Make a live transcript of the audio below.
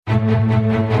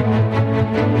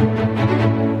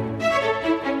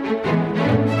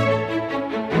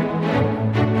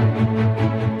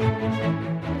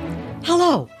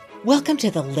Hello, welcome to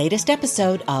the latest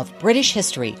episode of British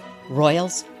History,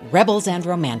 Royals, Rebels, and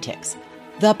Romantics,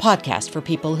 the podcast for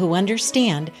people who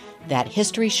understand that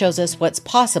history shows us what's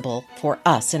possible for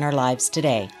us in our lives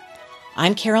today.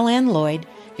 I'm Carol Ann Lloyd,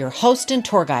 your host and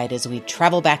tour guide as we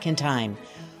travel back in time.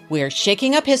 We're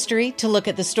shaking up history to look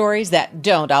at the stories that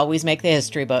don't always make the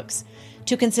history books,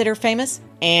 to consider famous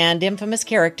and infamous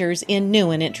characters in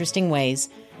new and interesting ways,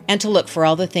 and to look for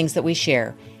all the things that we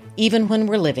share, even when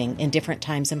we're living in different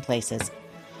times and places.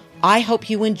 I hope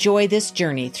you enjoy this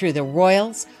journey through the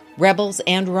royals, rebels,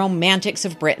 and romantics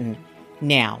of Britain.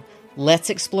 Now, let's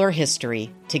explore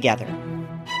history together.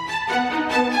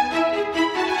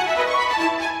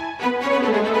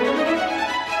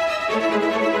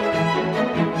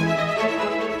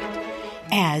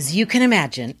 As you can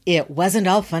imagine, it wasn't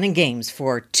all fun and games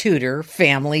for Tudor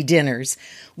family dinners,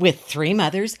 with 3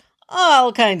 mothers,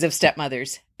 all kinds of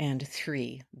stepmothers, and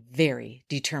 3 very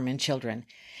determined children.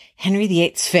 Henry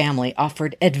VIII's family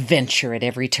offered adventure at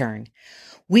every turn.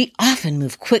 We often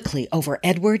move quickly over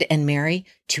Edward and Mary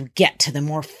to get to the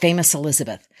more famous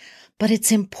Elizabeth, but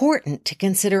it's important to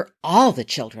consider all the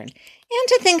children and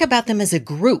to think about them as a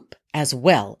group as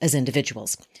well as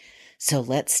individuals. So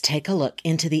let's take a look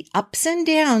into the ups and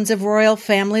downs of royal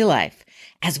family life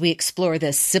as we explore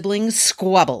the sibling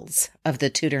squabbles of the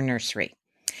Tudor nursery.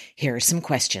 Here are some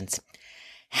questions.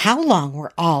 How long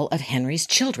were all of Henry's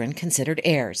children considered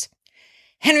heirs?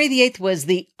 Henry VIII was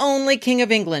the only king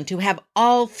of England to have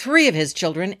all 3 of his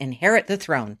children inherit the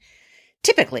throne.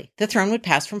 Typically, the throne would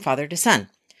pass from father to son.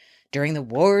 During the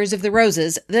Wars of the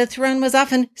Roses, the throne was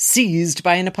often seized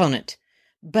by an opponent.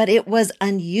 But it was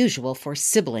unusual for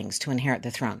siblings to inherit the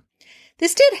throne.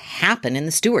 This did happen in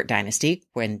the Stuart dynasty,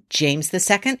 when James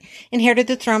II inherited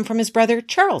the throne from his brother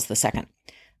Charles II.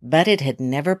 But it had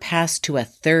never passed to a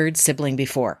 3rd sibling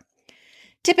before.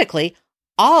 Typically,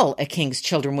 all a king's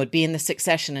children would be in the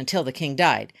succession until the king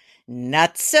died.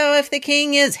 Not so if the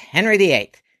king is Henry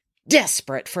VIII.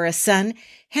 Desperate for a son,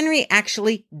 Henry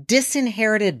actually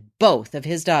disinherited both of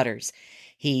his daughters.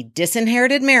 He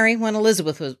disinherited Mary when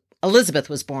Elizabeth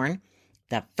was born.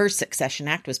 The First Succession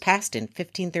Act was passed in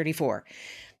 1534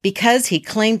 because he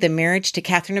claimed the marriage to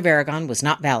Catherine of Aragon was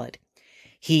not valid.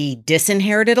 He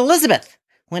disinherited Elizabeth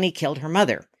when he killed her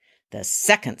mother. The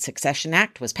Second Succession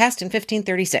Act was passed in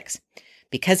 1536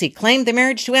 because he claimed the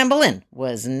marriage to Anne Boleyn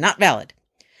was not valid.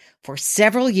 For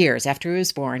several years after he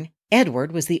was born,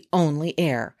 Edward was the only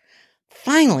heir.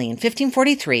 Finally, in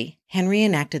 1543, Henry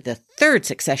enacted the Third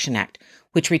Succession Act,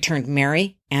 which returned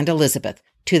Mary and Elizabeth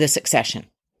to the succession.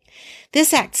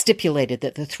 This act stipulated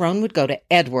that the throne would go to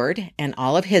Edward and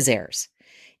all of his heirs.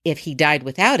 If he died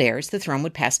without heirs, the throne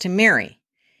would pass to Mary.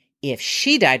 If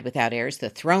she died without heirs, the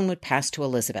throne would pass to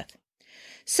Elizabeth.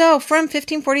 So from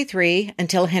 1543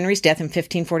 until Henry's death in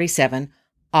 1547,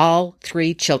 all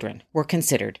 3 children were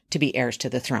considered to be heirs to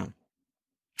the throne.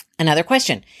 Another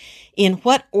question. In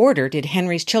what order did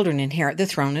Henry's children inherit the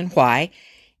throne and why?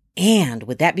 And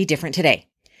would that be different today?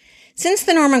 Since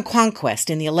the Norman conquest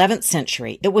in the 11th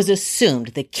century, it was assumed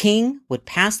the king would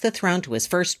pass the throne to his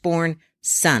firstborn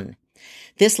son.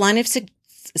 This line of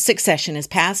succession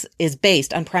is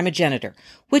based on primogeniture,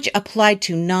 which applied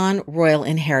to non-royal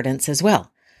inheritance as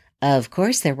well. Of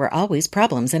course, there were always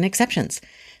problems and exceptions.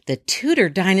 The Tudor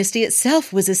dynasty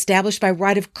itself was established by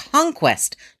right of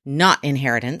conquest, not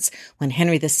inheritance, when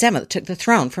Henry VII took the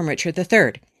throne from Richard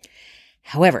III.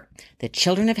 However, the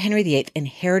children of Henry VIII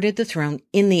inherited the throne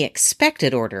in the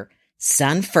expected order,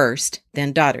 son first,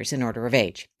 then daughters in order of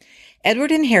age.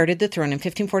 Edward inherited the throne in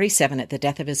 1547 at the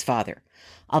death of his father.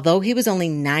 Although he was only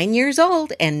 9 years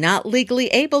old and not legally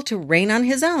able to reign on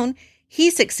his own, he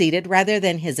succeeded rather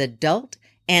than his adult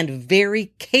and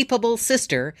very capable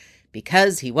sister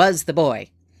because he was the boy.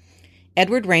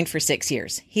 Edward reigned for 6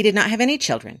 years. He did not have any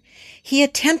children. He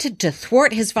attempted to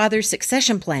thwart his father's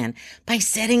succession plan by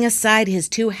setting aside his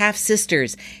 2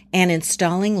 half-sisters and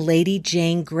installing Lady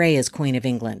Jane Grey as Queen of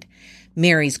England.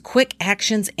 Mary's quick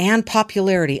actions and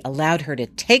popularity allowed her to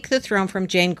take the throne from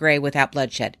Jane Grey without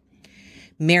bloodshed.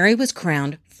 Mary was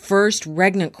crowned first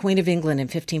regnant Queen of England in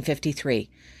 1553.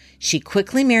 She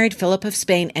quickly married Philip of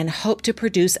Spain and hoped to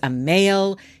produce a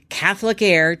male Catholic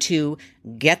heir to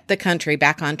get the country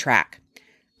back on track.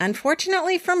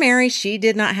 Unfortunately for Mary, she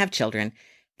did not have children.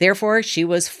 Therefore, she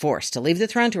was forced to leave the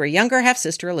throne to her younger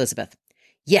half-sister Elizabeth.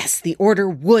 Yes, the order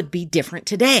would be different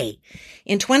today.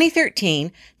 In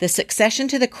 2013, the Succession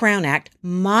to the Crown Act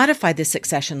modified the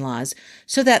succession laws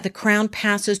so that the crown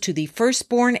passes to the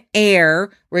firstborn heir,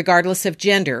 regardless of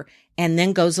gender, and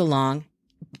then goes along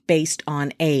based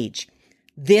on age.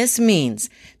 This means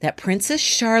that Princess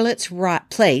Charlotte's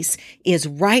place is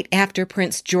right after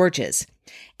Prince George's,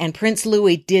 and Prince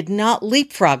Louis did not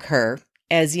leapfrog her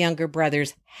as younger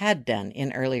brothers had done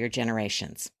in earlier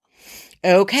generations.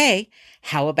 Okay,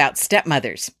 how about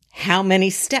stepmothers? How many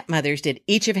stepmothers did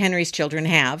each of Henry's children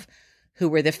have? Who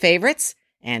were the favorites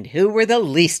and who were the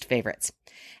least favorites?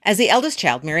 As the eldest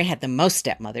child, Mary had the most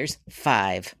stepmothers,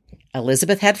 5.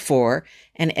 Elizabeth had 4,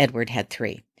 and Edward had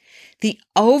 3. The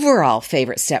overall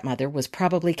favorite stepmother was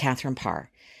probably Catherine Parr.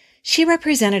 She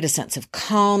represented a sense of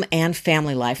calm and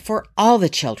family life for all the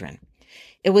children.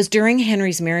 It was during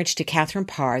Henry's marriage to Catherine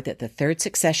Parr that the Third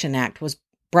Succession Act was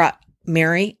brought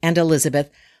Mary and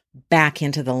Elizabeth back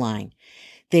into the line.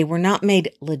 They were not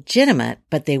made legitimate,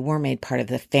 but they were made part of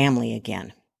the family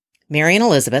again. Mary and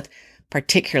Elizabeth,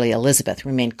 particularly Elizabeth,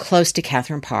 remained close to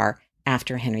Catherine Parr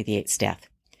after Henry VIII's death.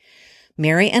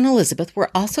 Mary and Elizabeth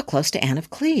were also close to Anne of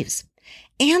Cleves.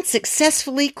 Anne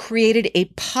successfully created a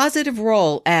positive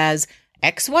role as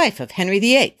ex-wife of Henry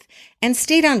VIII and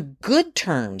stayed on good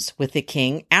terms with the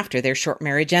king after their short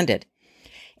marriage ended.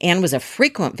 Anne was a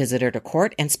frequent visitor to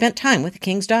court and spent time with the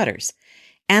king's daughters.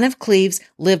 Anne of Cleves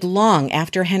lived long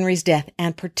after Henry's death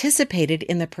and participated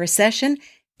in the procession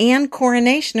and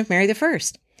coronation of Mary I.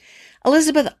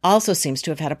 Elizabeth also seems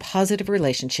to have had a positive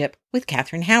relationship with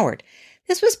Catherine Howard.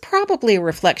 This was probably a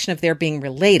reflection of their being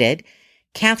related.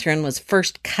 Catherine was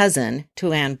first cousin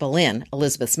to Anne Boleyn,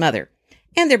 Elizabeth's mother,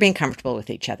 and they're being comfortable with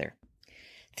each other.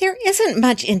 There isn't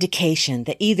much indication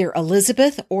that either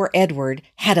Elizabeth or Edward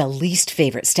had a least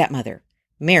favorite stepmother.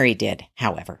 Mary did,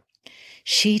 however.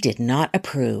 She did not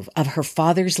approve of her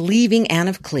father's leaving Anne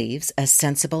of Cleves, a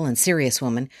sensible and serious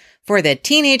woman, for the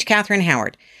teenage Catherine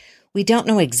Howard. We don't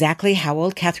know exactly how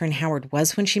old Catherine Howard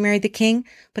was when she married the king,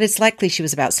 but it's likely she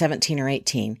was about 17 or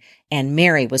 18, and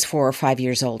Mary was 4 or 5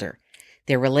 years older.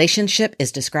 Their relationship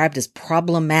is described as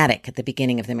problematic at the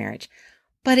beginning of the marriage,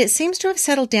 but it seems to have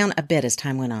settled down a bit as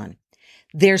time went on.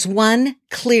 There's one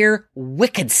clear,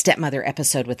 wicked stepmother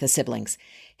episode with the siblings.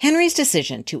 Henry's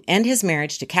decision to end his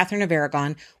marriage to Catherine of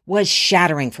Aragon was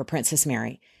shattering for Princess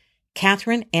Mary.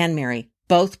 Catherine and Mary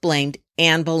both blamed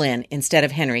Anne Boleyn instead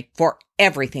of Henry for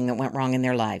everything that went wrong in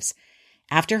their lives.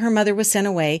 After her mother was sent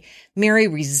away, Mary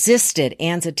resisted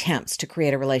Anne's attempts to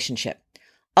create a relationship.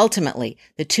 Ultimately,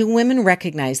 the two women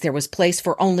recognized there was place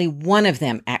for only one of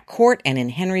them at court and in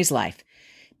Henry's life.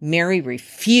 Mary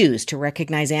refused to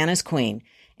recognize Anne as queen,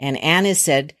 and Anne is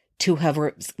said to have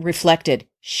reflected,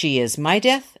 "She is my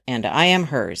death, and I am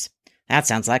hers." That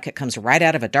sounds like it comes right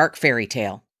out of a dark fairy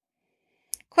tale.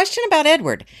 Question about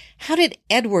Edward. How did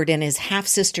Edward and his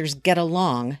half-sisters get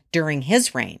along during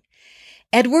his reign?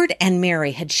 Edward and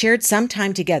Mary had shared some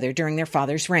time together during their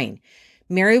father's reign.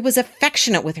 Mary was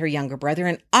affectionate with her younger brother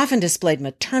and often displayed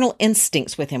maternal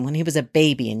instincts with him when he was a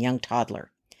baby and young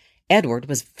toddler. Edward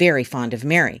was very fond of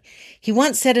Mary. He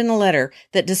once said in a letter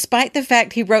that despite the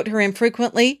fact he wrote her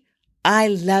infrequently, "I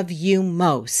love you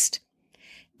most."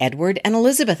 Edward and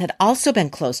Elizabeth had also been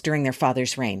close during their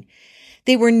father's reign.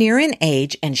 They were near in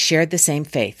age and shared the same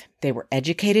faith. They were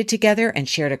educated together and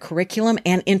shared a curriculum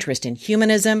and interest in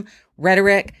humanism,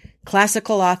 rhetoric,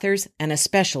 classical authors, and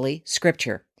especially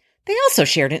scripture. They also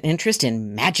shared an interest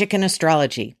in magic and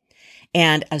astrology.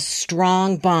 And a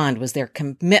strong bond was their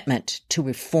commitment to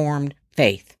Reformed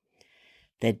faith.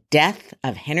 The death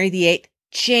of Henry VIII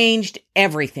changed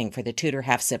everything for the Tudor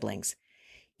half-siblings.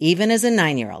 Even as a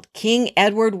 9-year-old, King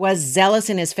Edward was zealous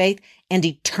in his faith and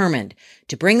determined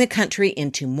to bring the country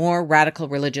into more radical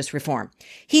religious reform.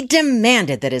 He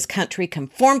demanded that his country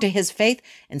conform to his faith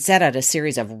and set out a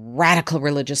series of radical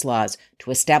religious laws to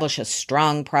establish a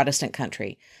strong Protestant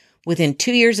country. Within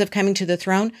 2 years of coming to the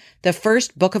throne, the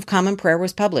first Book of Common Prayer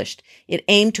was published. It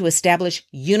aimed to establish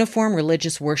uniform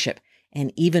religious worship.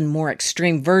 An even more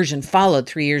extreme version followed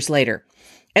 3 years later.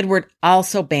 Edward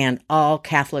also banned all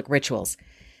Catholic rituals.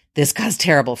 This caused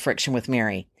terrible friction with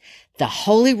Mary. The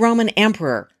Holy Roman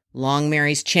Emperor, long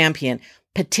Mary's champion,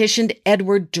 petitioned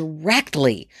Edward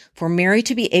directly for Mary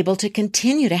to be able to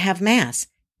continue to have Mass.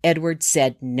 Edward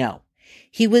said no.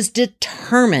 He was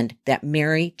determined that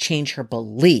Mary change her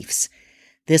beliefs.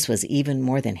 This was even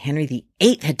more than Henry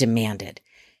VIII had demanded,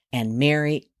 and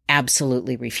Mary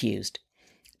absolutely refused.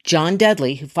 John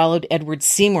Dudley, who followed Edward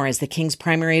Seymour as the king's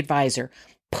primary advisor,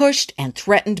 pushed and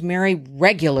threatened Mary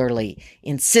regularly,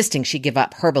 insisting she give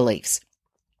up her beliefs.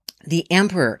 The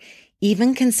emperor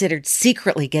even considered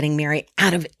secretly getting Mary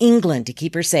out of England to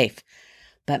keep her safe.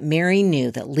 But Mary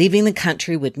knew that leaving the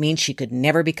country would mean she could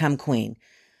never become queen.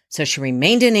 So she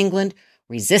remained in England,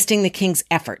 resisting the king's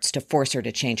efforts to force her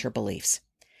to change her beliefs.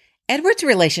 Edward's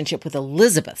relationship with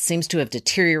Elizabeth seems to have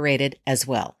deteriorated as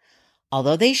well.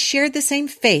 Although they shared the same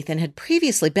faith and had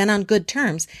previously been on good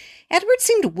terms, Edward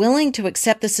seemed willing to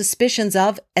accept the suspicions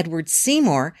of Edward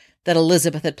Seymour that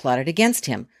Elizabeth had plotted against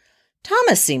him.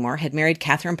 Thomas Seymour had married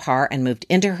Catherine Parr and moved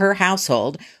into her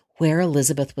household where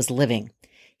Elizabeth was living.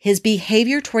 His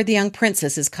behavior toward the young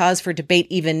princess is cause for debate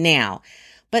even now,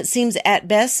 but seems at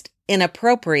best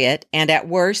inappropriate and at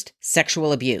worst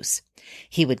sexual abuse.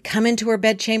 He would come into her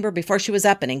bedchamber before she was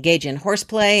up and engage in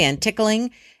horseplay and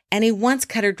tickling, and he once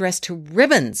cut her dress to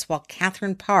ribbons while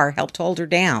Catherine Parr helped hold her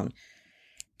down.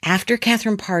 After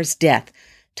Catherine Parr's death,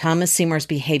 Thomas Seymour's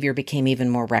behavior became even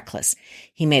more reckless.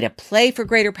 He made a play for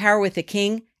greater power with the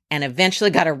king and eventually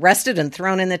got arrested and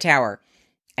thrown in the Tower.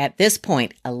 At this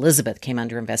point, Elizabeth came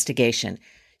under investigation.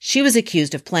 She was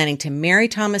accused of planning to marry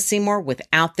Thomas Seymour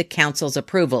without the council's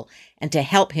approval and to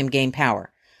help him gain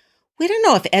power. We don't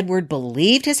know if Edward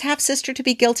believed his half-sister to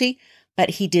be guilty, but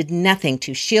he did nothing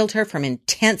to shield her from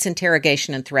intense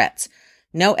interrogation and threats.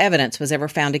 No evidence was ever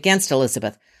found against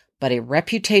Elizabeth, but her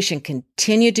reputation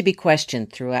continued to be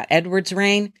questioned throughout Edward's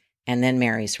reign and then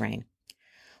Mary's reign.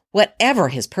 Whatever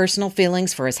his personal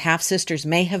feelings for his half-sisters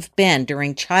may have been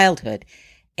during childhood,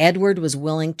 Edward was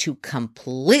willing to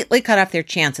completely cut off their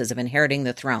chances of inheriting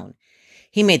the throne.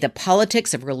 He made the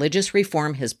politics of religious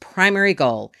reform his primary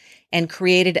goal and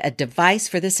created a device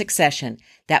for the succession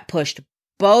that pushed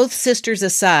both sisters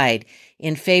aside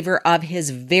in favor of his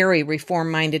very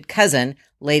reform-minded cousin,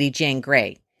 Lady Jane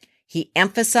Grey. He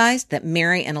emphasized that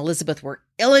Mary and Elizabeth were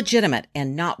illegitimate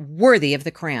and not worthy of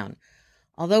the crown.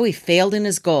 Although he failed in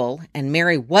his goal and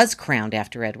Mary was crowned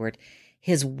after Edward,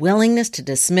 his willingness to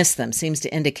dismiss them seems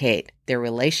to indicate their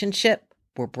relationship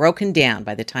were broken down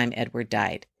by the time Edward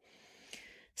died.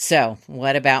 So,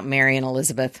 what about Mary and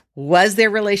Elizabeth? Was their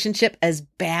relationship as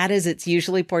bad as it's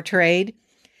usually portrayed?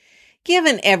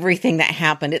 Given everything that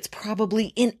happened, it's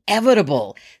probably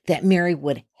inevitable that Mary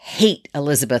would hate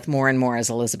Elizabeth more and more as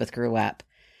Elizabeth grew up.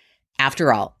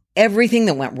 After all, everything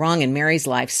that went wrong in Mary's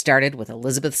life started with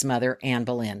Elizabeth's mother, Anne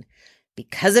Boleyn.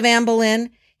 Because of Anne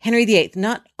Boleyn, Henry VIII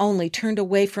not only turned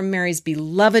away from Mary's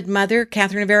beloved mother,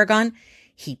 Catherine of Aragon,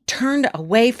 he turned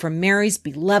away from Mary's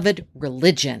beloved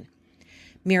religion.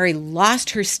 Mary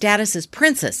lost her status as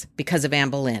princess because of Anne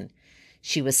Boleyn.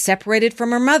 She was separated from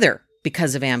her mother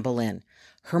because of Anne Boleyn.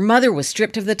 Her mother was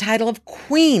stripped of the title of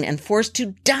queen and forced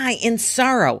to die in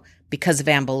sorrow because of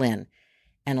Anne Boleyn.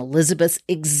 And Elizabeth's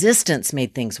existence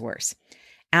made things worse.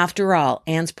 After all,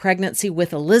 Anne's pregnancy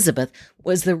with Elizabeth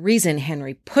was the reason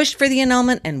Henry pushed for the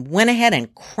annulment and went ahead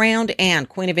and crowned Anne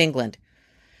Queen of England.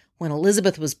 When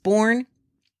Elizabeth was born,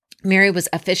 Mary was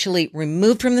officially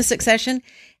removed from the succession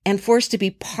and forced to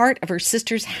be part of her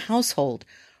sister's household.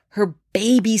 Her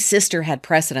baby sister had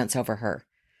precedence over her.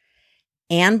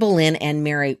 Anne Boleyn and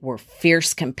Mary were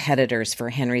fierce competitors for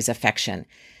Henry's affection.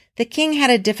 The king had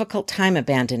a difficult time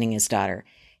abandoning his daughter.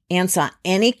 Anne saw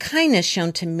any kindness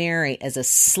shown to Mary as a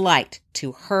slight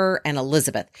to her and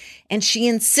Elizabeth, and she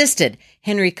insisted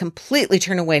Henry completely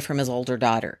turn away from his older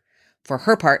daughter. For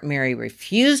her part, Mary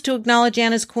refused to acknowledge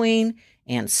Anne as queen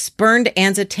and spurned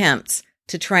Anne's attempts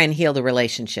to try and heal the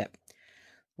relationship.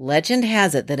 Legend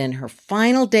has it that in her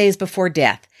final days before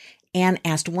death, Anne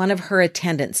asked one of her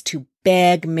attendants to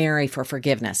beg Mary for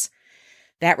forgiveness.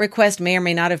 That request may or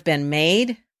may not have been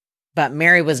made, but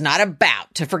Mary was not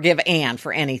about to forgive Anne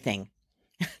for anything.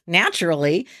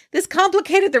 Naturally, this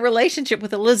complicated the relationship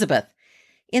with Elizabeth.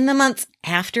 In the months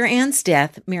after Anne's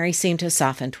death, Mary seemed to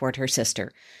soften toward her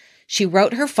sister. She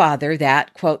wrote her father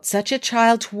that, quote, "Such a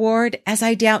child toward, as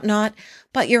I doubt not,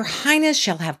 but your highness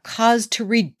shall have cause to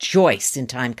rejoice in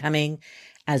time coming,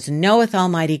 as knoweth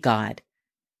Almighty God."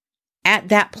 At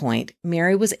that point,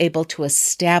 Mary was able to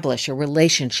establish a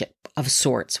relationship of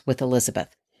sorts with Elizabeth.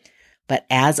 But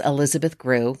as Elizabeth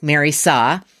grew, Mary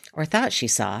saw, or thought she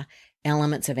saw,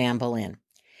 elements of Anne Boleyn.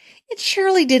 It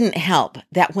surely didn't help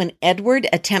that when Edward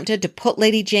attempted to put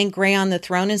Lady Jane Grey on the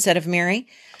throne instead of Mary,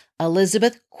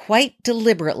 Elizabeth quite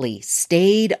deliberately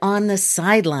stayed on the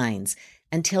sidelines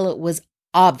until it was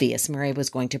obvious Mary was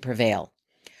going to prevail.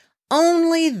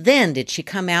 Only then did she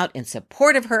come out in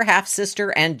support of her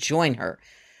half-sister and join her.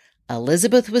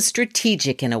 Elizabeth was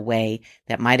strategic in a way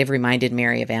that might have reminded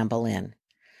Mary of Anne Boleyn.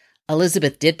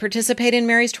 Elizabeth did participate in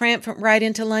Mary's triumphant ride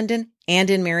into London and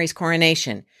in Mary's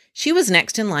coronation. She was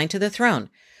next in line to the throne,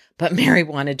 but Mary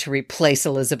wanted to replace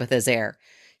Elizabeth as heir.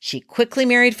 She quickly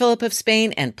married Philip of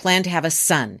Spain and planned to have a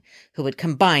son who would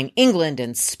combine England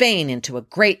and Spain into a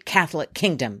great Catholic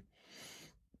kingdom.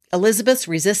 Elizabeth's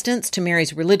resistance to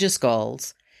Mary's religious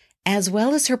goals, as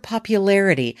well as her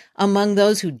popularity among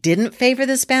those who didn't favor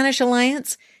the Spanish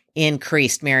alliance,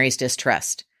 increased Mary's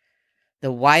distrust.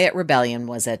 The Wyatt Rebellion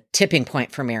was a tipping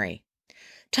point for Mary.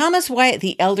 Thomas Wyatt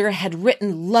the Elder had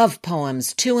written love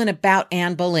poems to and about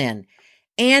Anne Boleyn,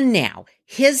 and now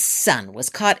his son was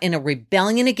caught in a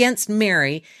rebellion against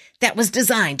Mary that was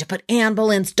designed to put Anne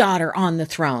Boleyn's daughter on the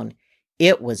throne.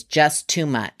 It was just too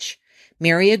much.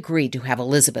 Mary agreed to have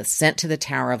Elizabeth sent to the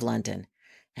Tower of London.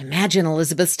 Imagine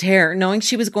Elizabeth's terror, knowing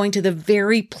she was going to the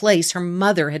very place her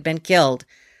mother had been killed.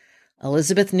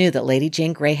 Elizabeth knew that Lady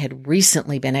Jane Grey had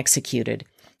recently been executed,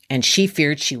 and she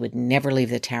feared she would never leave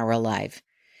the Tower alive.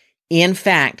 In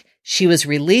fact, she was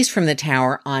released from the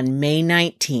Tower on May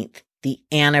 19th, the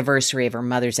anniversary of her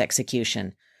mother's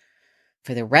execution.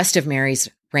 For the rest of Mary's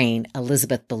reign,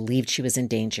 Elizabeth believed she was in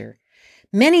danger.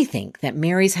 Many think that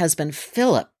Mary's husband,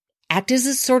 Philip, acted as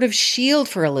a sort of shield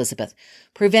for Elizabeth,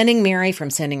 preventing Mary from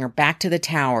sending her back to the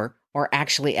Tower or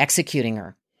actually executing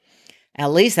her.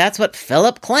 At least that's what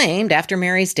Philip claimed after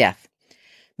Mary's death.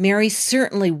 Mary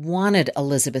certainly wanted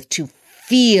Elizabeth to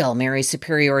feel Mary's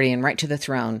superiority and right to the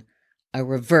throne, a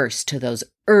reverse to those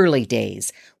early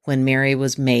days when Mary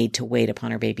was made to wait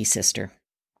upon her baby sister.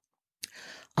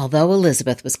 Although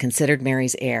Elizabeth was considered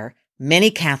Mary's heir,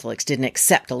 many Catholics didn't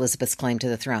accept Elizabeth's claim to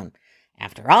the throne.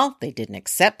 After all, they didn't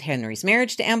accept Henry's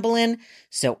marriage to Anne Boleyn,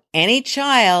 so any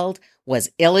child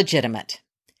was illegitimate.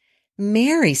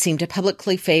 Mary seemed to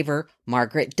publicly favor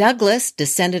Margaret Douglas,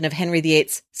 descendant of Henry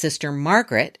VIII's sister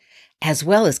Margaret, as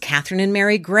well as Catherine and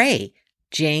Mary Grey,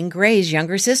 Jane Grey's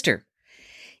younger sister.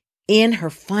 In her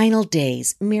final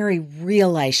days, Mary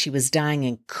realized she was dying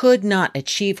and could not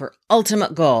achieve her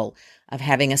ultimate goal of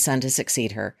having a son to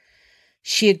succeed her.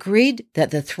 She agreed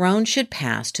that the throne should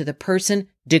pass to the person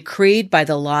decreed by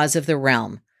the laws of the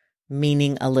realm,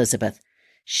 meaning Elizabeth.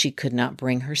 She could not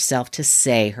bring herself to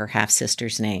say her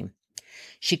half-sister's name.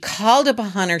 She called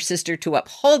upon her sister to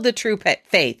uphold the true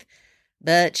faith,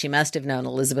 but she must have known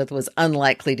Elizabeth was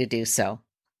unlikely to do so.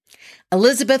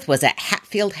 Elizabeth was at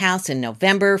Hatfield House in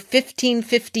November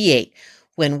 1558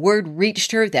 when word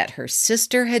reached her that her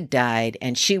sister had died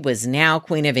and she was now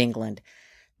Queen of England.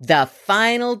 The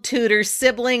final Tudor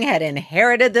sibling had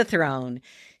inherited the throne.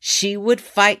 She would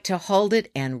fight to hold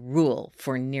it and rule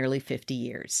for nearly 50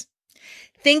 years.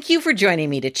 Thank you for joining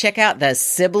me to check out the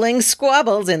sibling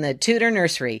squabbles in the Tudor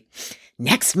nursery.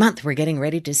 Next month, we're getting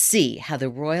ready to see how the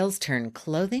royals turn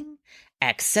clothing,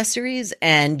 accessories,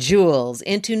 and jewels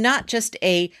into not just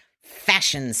a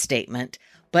fashion statement,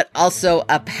 but also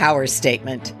a power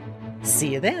statement.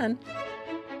 See you then.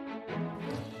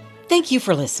 Thank you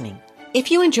for listening. If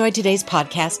you enjoyed today's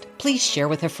podcast, please share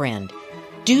with a friend.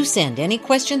 Do send any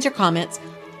questions or comments.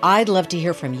 I'd love to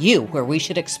hear from you where we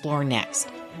should explore next.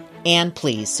 And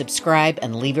please subscribe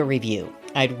and leave a review.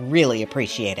 I'd really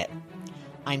appreciate it.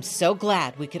 I'm so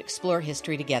glad we could explore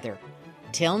history together.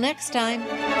 Till next time.